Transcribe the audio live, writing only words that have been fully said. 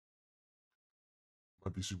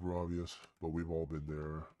Might be super obvious, but we've all been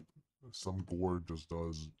there. Some Gord just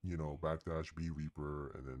does, you know, backdash B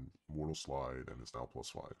Reaper and then Mortal Slide, and it's now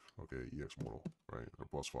 +5. Okay, EX Mortal, right? Or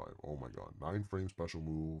 +5. Oh my god. 9 frame special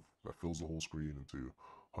move that fills the whole screen into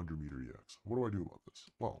 100-meter EX. What do I do about this?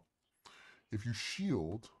 Well, if you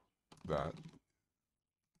shield that,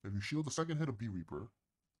 if you shield the second hit of B Reaper,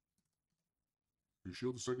 if you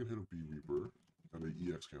shield the second hit of B Reaper, and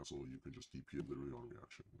they EX cancel, you can just DP it literally on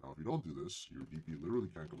reaction. Now, if you don't do this, your DP literally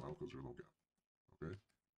can't come out because there's no gap. Okay?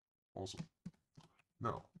 Awesome.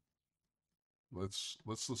 Now, let's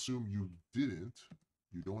assume you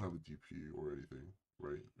don't have a DP or anything,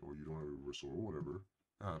 right? Or you don't have a reversal or whatever.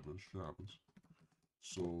 It happens. It happens.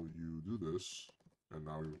 So you do this, and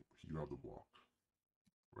now you have the block,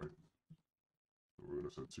 right? So we're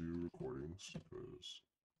gonna set 2 recordings because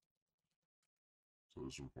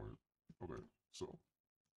this is important. Okay, so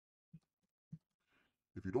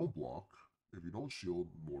if you don't block, if you don't shield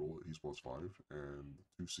Mortal, he's +5, and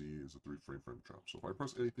 2C is a 3-frame trap. So if I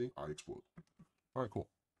press anything, I explode. All right, cool.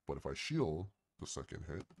 But if I shield the second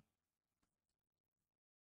hit,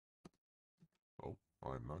 oh,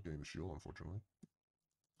 I'm not getting the shield, unfortunately.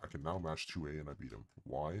 I can now match 2A and I beat him.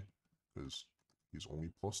 Why? Because he's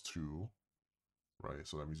only +2, right?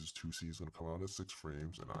 So that means his 2C is going to come out at 6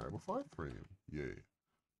 frames, and I have a 5 frame. Yay.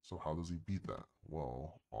 So how does he beat that?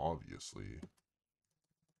 Well, obviously,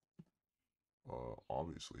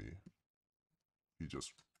 he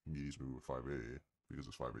just meets me with 5A because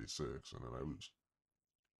it's 5A6, and then I lose.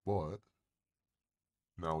 But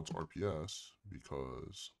now it's RPS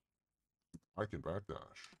because I can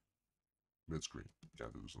backdash mid-screen.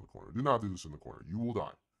 Can't do this in the corner. Do not do this in the corner. You will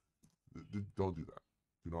die. Don't do that.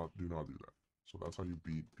 Do not do that. So that's how you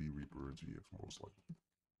beat B Reaper into EX most likely.